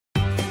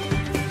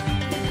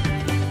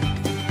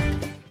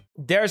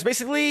there's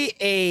basically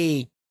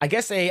a, I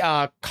guess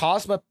a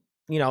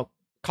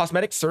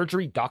cosmetic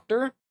surgery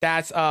doctor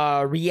that's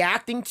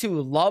reacting to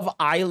Love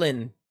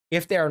Island,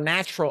 if they're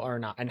natural or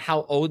not, and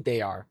how old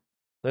they are.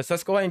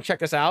 Let's go ahead and check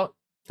this out.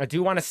 I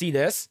do want to see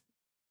this.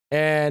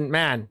 And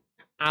man,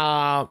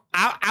 I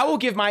will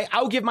give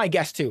my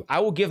guess too. I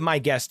will give my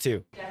guess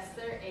too. Guess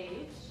their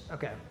age.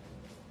 Okay.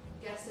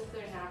 Guess if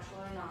they're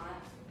natural or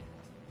not,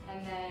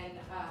 and then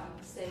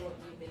say what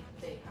you think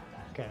they have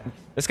done. Okay.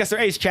 Let's guess their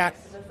age, chat.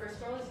 So the first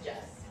girl is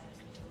Jess.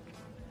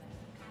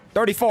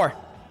 34.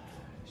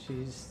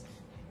 She's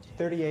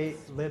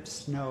 38,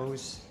 lips,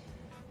 nose.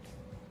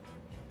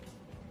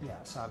 Yeah,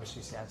 so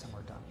obviously she had some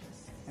work done,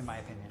 in my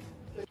opinion.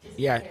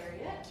 Yeah.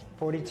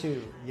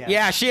 42. Yeah.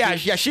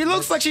 Yeah, she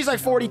looks like she's like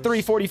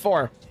 43,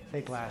 44.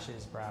 Fake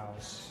lashes,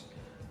 brows,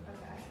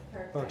 Okay,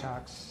 perfect.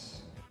 Botox.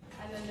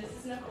 And then this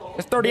is Nicole.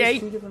 It's There's 38.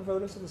 2 different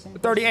photos of the same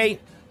person? 38.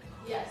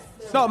 Yes.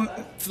 No,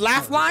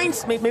 laugh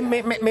lines,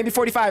 maybe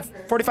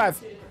 45. 45.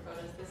 Two different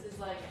photos. This is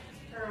like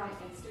her on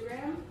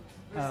Instagram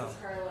Oh. versus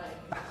her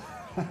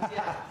like,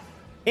 yeah.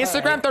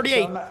 Instagram Alright,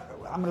 38.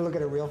 So I'm gonna look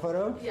at a real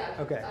photo? Yeah.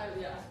 Okay.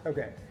 Yeah.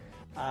 Okay.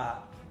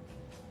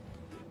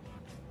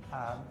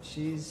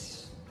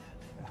 She's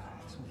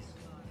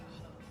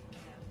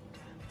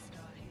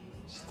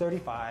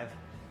 35.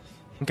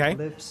 Okay.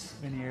 Lips,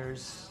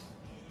 veneers,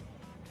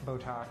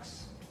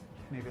 Botox,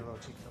 maybe a little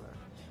cheek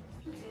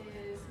filler.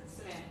 Is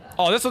Samantha.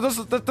 Oh, this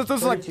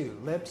is like 42.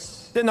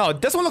 Lips, no.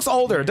 This one looks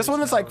older. This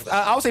one is like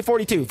I would say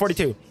 42.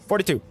 42.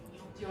 42. Do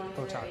you want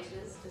to know their Botox.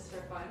 ages just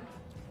for fun?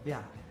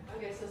 yeah.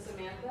 Okay, so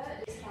Samantha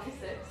is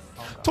 26.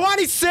 Oh, God.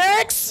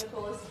 26.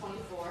 Nicole is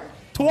 24.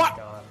 Oh my Tw-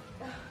 God.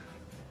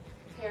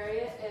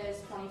 Harriet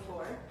is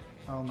 24.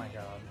 Oh my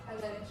God.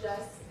 And then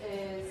Jess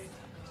is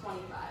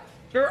 25.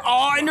 You're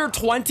all in your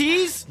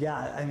 20s. Yeah,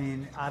 I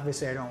mean,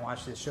 obviously I don't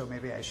watch this show.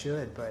 Maybe I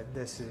should, but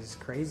this is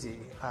crazy.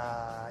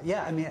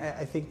 Yeah, I mean,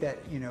 I think that,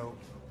 you know,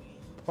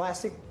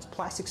 plastic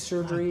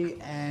surgery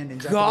and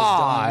injectables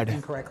God. done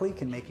incorrectly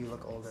can make you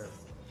look older.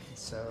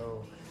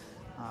 So,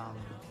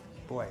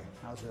 boy,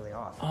 I was really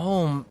off.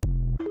 Oh,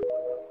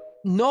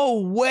 no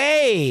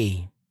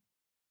way.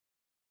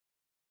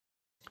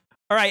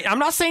 All right, I'm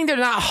not saying they're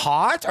not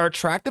hot or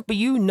attractive, but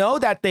you know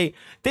that they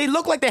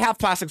look like they have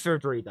plastic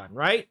surgery done,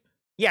 right?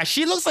 Yeah,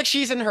 she looks like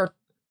she's in her,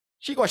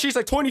 she's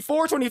like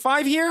 24,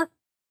 25 here.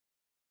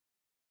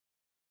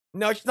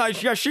 No,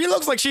 she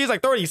looks like she's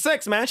like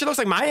 36, man. She looks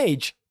like my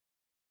age.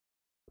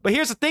 But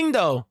here's the thing,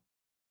 though.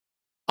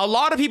 A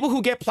lot of people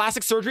who get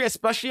plastic surgery,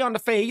 especially on the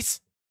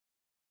face,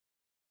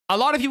 a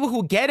lot of people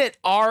who get it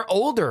are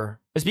older.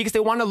 It's because they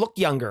want to look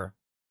younger,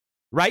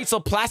 right? So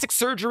plastic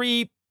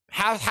surgery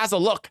has a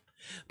look.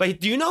 But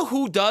do you know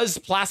who does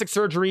plastic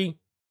surgery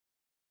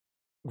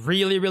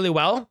really, really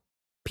well?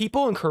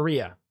 People in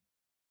Korea.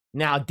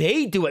 Now,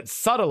 they do it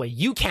subtly.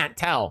 You can't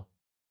tell.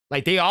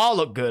 Like, they all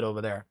look good over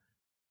there.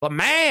 But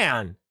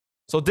man,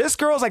 so this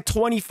girl's like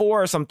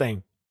 24 or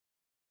something.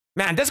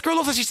 Man, this girl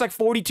looks like she's like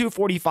 42,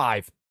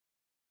 45.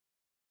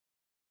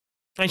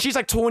 And she's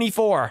like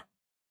 24.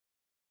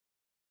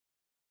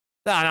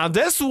 Now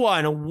this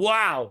one,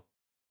 wow.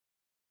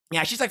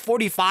 Yeah, she's like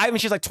 45 and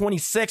she's like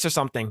 26 or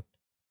something.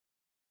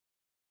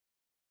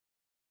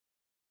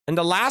 And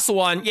the last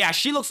one, yeah,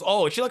 she looks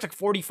old. She looks like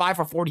 45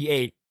 or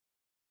 48.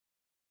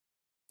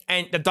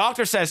 And the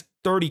doctor says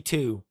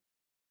 32.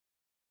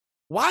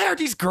 Why are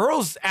these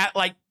girls at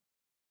like,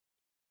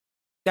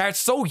 they're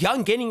so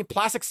young getting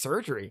plastic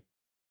surgery?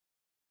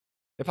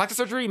 The plastic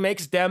surgery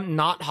makes them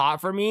not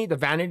hot for me. The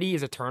vanity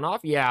is a turnoff.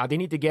 Yeah, they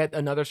need to get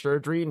another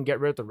surgery and get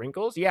rid of the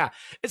wrinkles. Yeah,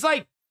 it's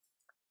like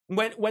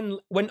when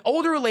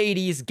older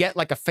ladies get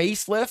like a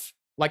facelift,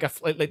 like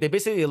they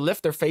basically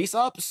lift their face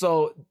up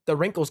so the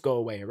wrinkles go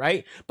away,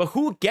 right? But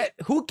who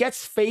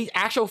gets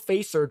actual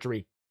face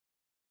surgery?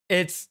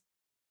 It's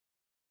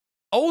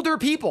older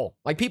people,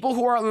 like people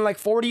who are in like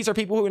 40s or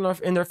people who are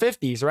in their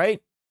 50s,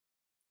 right?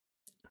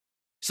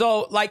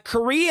 So like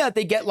Korea,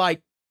 they get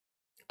like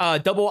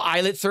double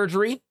eyelid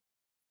surgery,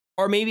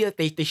 or maybe like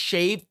they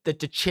shave the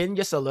chin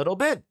just a little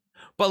bit,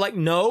 but like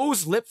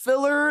nose, lip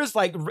fillers,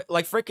 like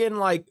freaking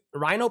like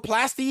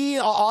rhinoplasty,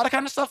 all that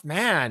kind of stuff,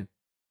 man.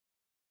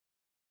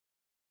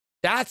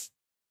 That's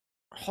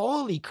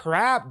holy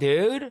crap,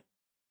 dude.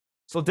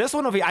 So this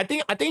one over here,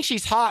 I think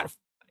she's hot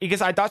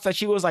because I thought that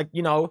she was like,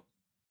 you know,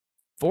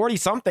 40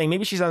 something.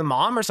 Maybe she's a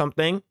mom or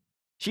something.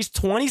 She's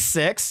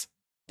 26.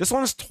 This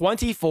one's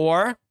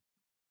 24.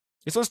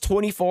 This one's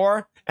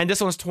 24. And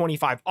this one's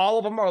 25. All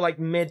of them are like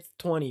mid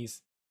 20s.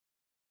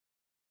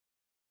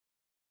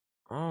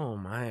 Oh,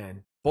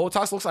 man.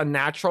 Botox looks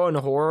unnatural and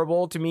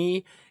horrible to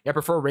me. I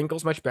prefer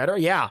wrinkles much better.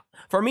 Yeah.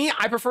 For me,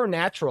 I prefer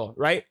natural,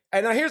 right?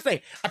 And now here's the thing.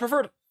 I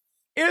prefer,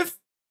 if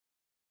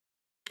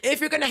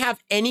you're going to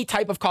have any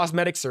type of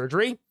cosmetic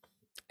surgery,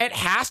 it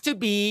has to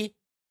be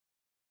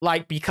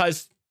like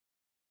because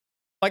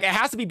like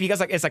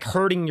it's like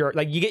hurting your,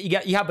 like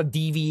you have a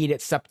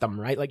deviated septum,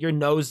 right? Like your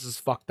nose is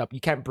fucked up. You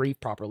can't breathe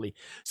properly.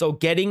 So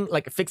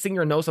fixing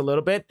your nose a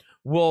little bit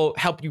will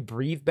help you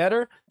breathe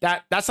better.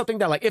 That's something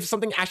that like if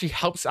something actually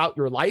helps out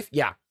your life,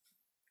 yeah,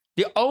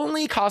 The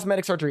only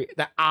cosmetic surgery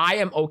that I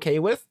am okay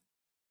with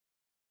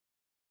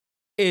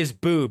is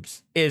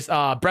boobs, is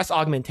breast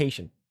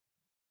augmentation.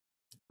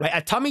 Like a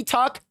tummy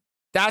tuck,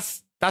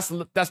 that's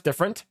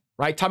different,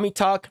 right? Tummy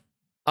tuck,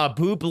 a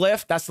boob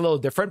lift, that's a little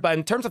different. But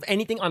in terms of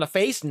anything on the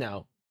face,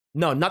 no,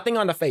 nothing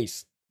on the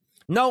face.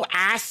 No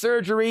ass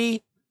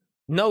surgery,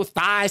 no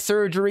thigh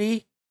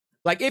surgery.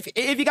 Like if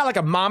you got like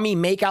a mommy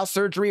makeout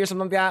surgery or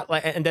something like that,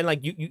 like, and then like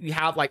you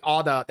have like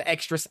all the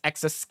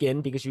excess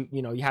skin because you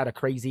had a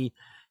crazy,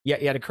 you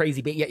had a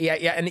crazy baby, yeah,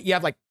 and you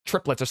have like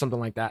triplets or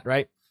something like that,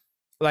 right?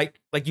 Like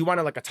you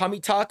want like a tummy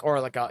tuck or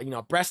like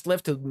a breast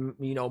lift to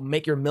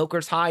make your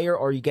milkers higher,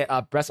 or you get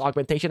a breast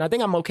augmentation. I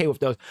think I'm okay with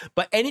those.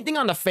 But anything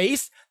on the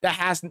face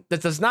that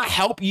does not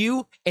help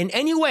you in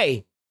any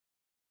way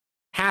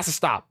has to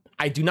stop.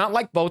 I do not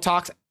like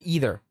Botox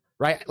either,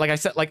 right? Like I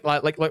said, like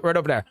right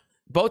over there.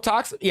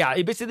 Botox, yeah,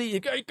 it basically